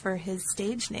for his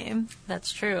stage name.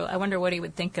 That's true. I wonder what he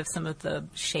would think of some of the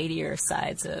shadier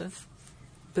sides of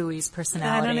Bowie's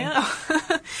personality. I don't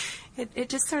know. It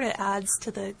just sort of adds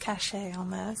to the cachet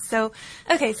almost. So,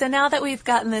 okay, so now that we've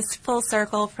gotten this full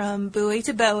circle from Bowie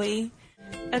to Bowie,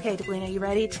 Okay, Deblina, you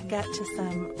ready to get to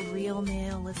some real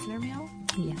mail, listener mail?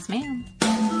 Yes, ma'am.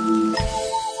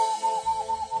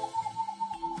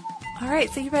 All right,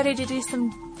 so you ready to do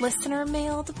some listener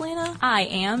mail, Deblina? I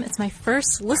am. It's my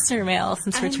first listener mail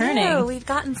since returning. I know. We've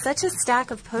gotten such a stack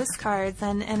of postcards,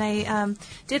 and I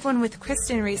did one with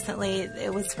Kristen recently.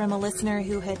 It was from a listener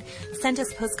who had sent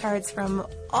us postcards from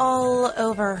all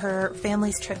over her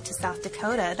family's trip to South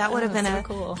Dakota. That would have been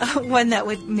cool. One that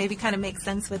would maybe kind of make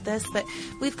sense with this, but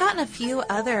we've gotten a few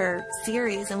other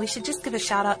series, and we should just give a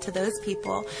shout out to those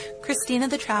people. Christina,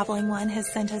 the traveling one,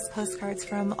 has sent us postcards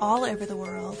from all over the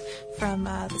world, from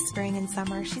the spring and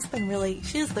summer. She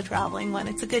is the traveling one.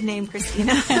 It's a good name,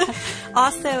 Christina.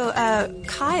 Also,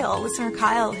 listener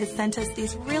Kyle has sent us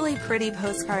these really pretty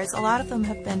postcards. A lot of them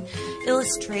have been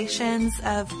illustrations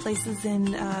of places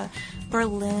in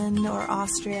Berlin or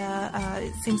Austria.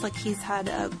 It seems like he's had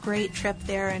a great trip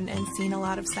there and seen a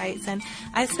lot of sights. And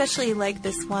I especially like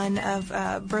this one of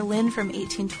Berlin from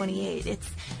 1828.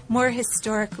 It's more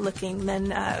historical looking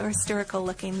than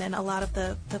a lot of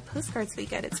the postcards we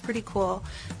get. It's pretty cool.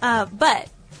 But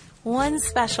one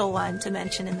special one to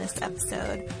mention in this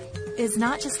episode is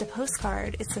not just a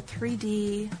postcard, it's a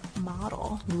 3D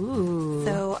model. Ooh.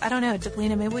 So, I don't know,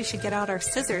 Deblina, maybe we should get out our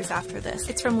scissors after this.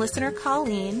 It's from listener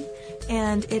Colleen,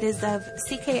 and it is of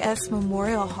CKS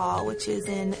Memorial Hall, which is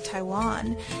in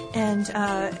Taiwan. And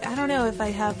I don't know if I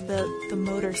have the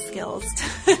motor skills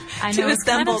to it's assemble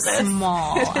kind of this.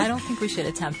 Small. I don't think we should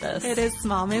attempt this. It is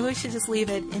small. Maybe we should just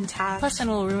leave it intact. Plus, then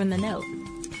we'll ruin the note.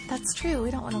 That's true. We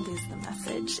don't want to lose the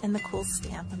message and the cool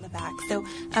stamp on the back. So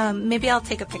maybe I'll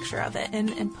take a picture of it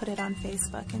and put it on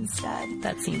Facebook instead.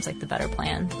 That seems like the better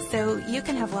plan. So you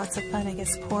can have lots of fun, I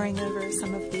guess, poring over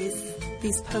some of these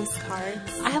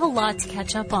postcards. I have a lot to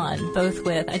catch up on, both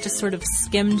with, I just sort of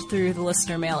skimmed through the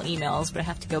listener mail emails, but I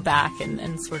have to go back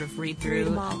and sort of read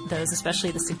through those,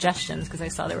 especially the suggestions, because I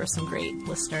saw there were some great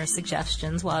listener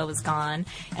suggestions while I was gone.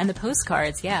 And the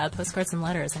postcards, postcards and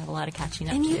letters, I have a lot of catching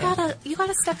up to. And you got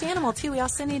a stuffed animal, too. We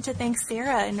also need to thank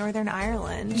Sarah in Northern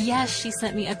Ireland. Yes, she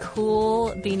sent me a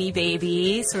cool Beanie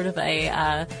Baby, sort of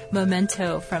a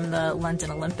memento from the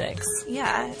London Olympics.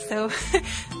 Yeah, so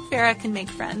Farrah can make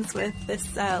friends with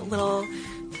this little,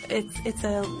 it's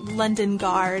a London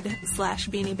Guard /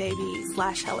 Beanie Baby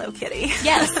 / Hello Kitty.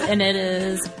 Yes, and it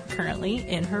is currently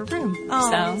in her room.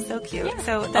 Oh, so cute. Yeah.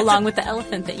 So along with the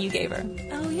elephant that you gave her.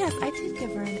 Oh yes, I did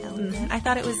give her an elephant. Mm-hmm. I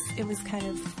thought it was kind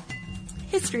of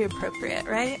history appropriate,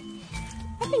 right?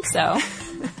 I think so.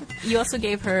 You also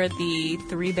gave her the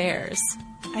 3 bears.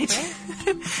 I did.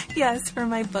 Yes, for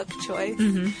my book choice.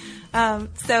 Mm-hmm.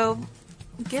 So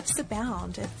gifts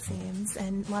abound, it seems,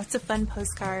 and lots of fun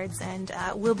postcards, and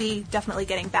we'll be definitely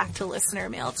getting back to listener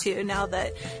mail, too, now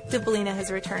that Deblina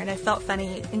has returned. I felt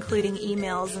funny including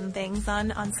emails and things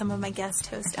on some of my guest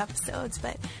host episodes,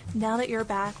 but now that you're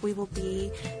back, we will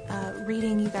be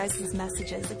reading you guys'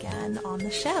 messages again on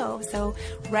the show. So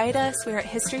write us. We're at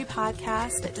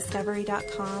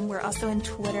historypodcast@discovery.com. We're also on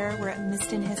Twitter. We're at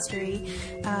Missed in History.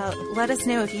 Let us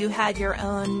know if you had your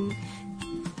own,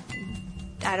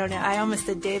 I don't know, I almost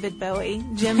said David Bowie,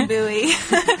 Jim Bowie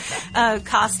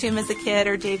costume as a kid,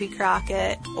 or Davy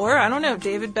Crockett, or I don't know,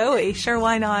 David Bowie. Sure,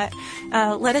 why not?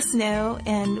 Let us know,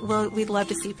 and we'd love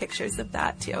to see pictures of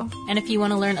that too. And if you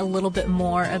want to learn a little bit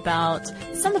more about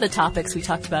some of the topics we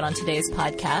talked about on today's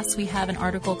podcast, we have an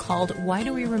article called Why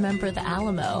Do We Remember the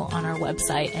Alamo on our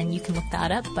website, and you can look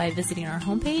that up by visiting our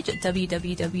homepage at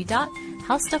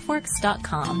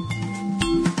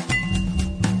www.howstuffworks.com.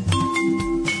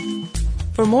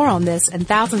 For more on this and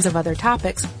thousands of other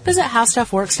topics, visit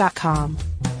howstuffworks.com.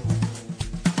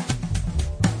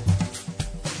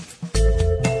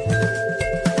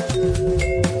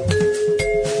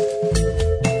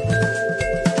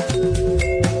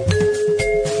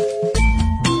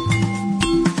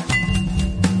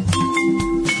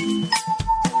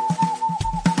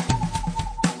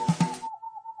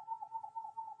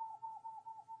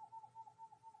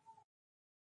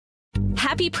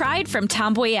 Happy Pride from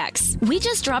Tomboy X. We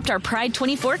just dropped our Pride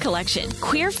 24 collection.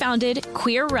 Queer founded,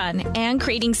 queer run, and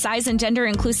creating size and gender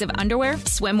inclusive underwear,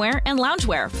 swimwear, and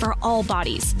loungewear for all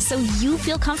bodies, so you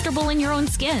feel comfortable in your own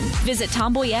skin. Visit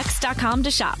tomboyx.com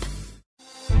to shop.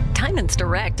 Diamonds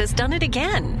Direct has done it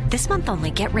again. This month only,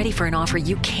 get ready for an offer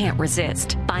you can't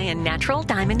resist. Buy a natural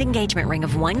diamond engagement ring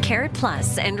of 1 carat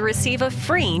plus and receive a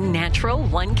free natural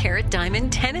 1 carat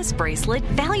diamond tennis bracelet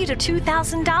valued at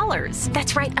 $2,000.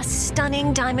 That's right, a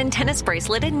stunning diamond tennis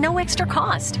bracelet at no extra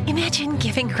cost. Imagine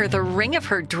giving her the ring of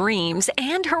her dreams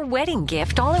and her wedding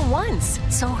gift all at once.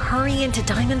 So hurry into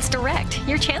Diamonds Direct.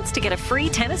 Your chance to get a free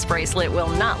tennis bracelet will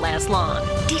not last long.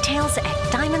 Details at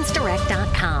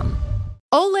diamondsdirect.com.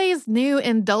 Olay Olay's new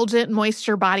Indulgent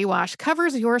Moisture Body Wash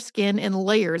covers your skin in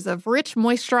layers of rich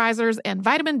moisturizers and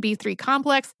vitamin B3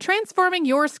 complex, transforming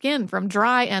your skin from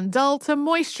dry and dull to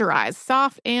moisturized,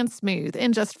 soft, and smooth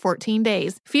in just 14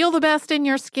 days. Feel the best in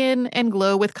your skin and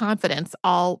glow with confidence,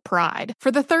 all pride.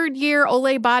 For the third year,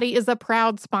 Olay Body is a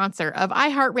proud sponsor of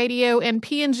iHeartRadio and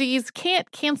P&G's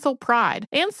Can't Cancel Pride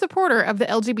and supporter of the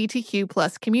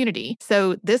LGBTQ+ community.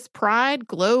 So this pride,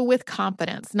 glow with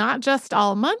confidence, not just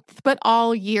all month, but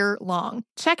all year long.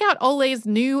 Check out Olay's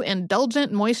new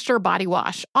Indulgent Moisture Body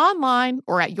Wash online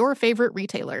or at your favorite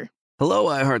retailer. Hello,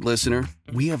 iHeart listener.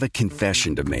 We have a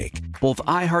confession to make. Both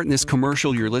iHeart and this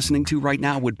commercial you're listening to right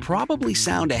now would probably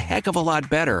sound a heck of a lot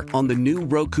better on the new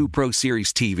Roku Pro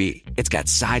Series TV. It's got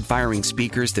side-firing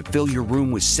speakers that fill your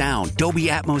room with sound, Dolby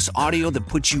Atmos audio that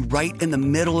puts you right in the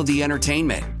middle of the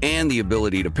entertainment, and the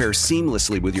ability to pair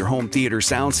seamlessly with your home theater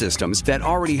sound systems that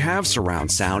already have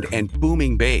surround sound and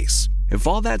booming bass. If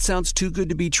all that sounds too good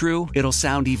to be true, it'll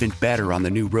sound even better on the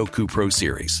new Roku Pro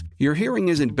Series. Your hearing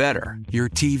isn't better, your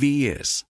TV is.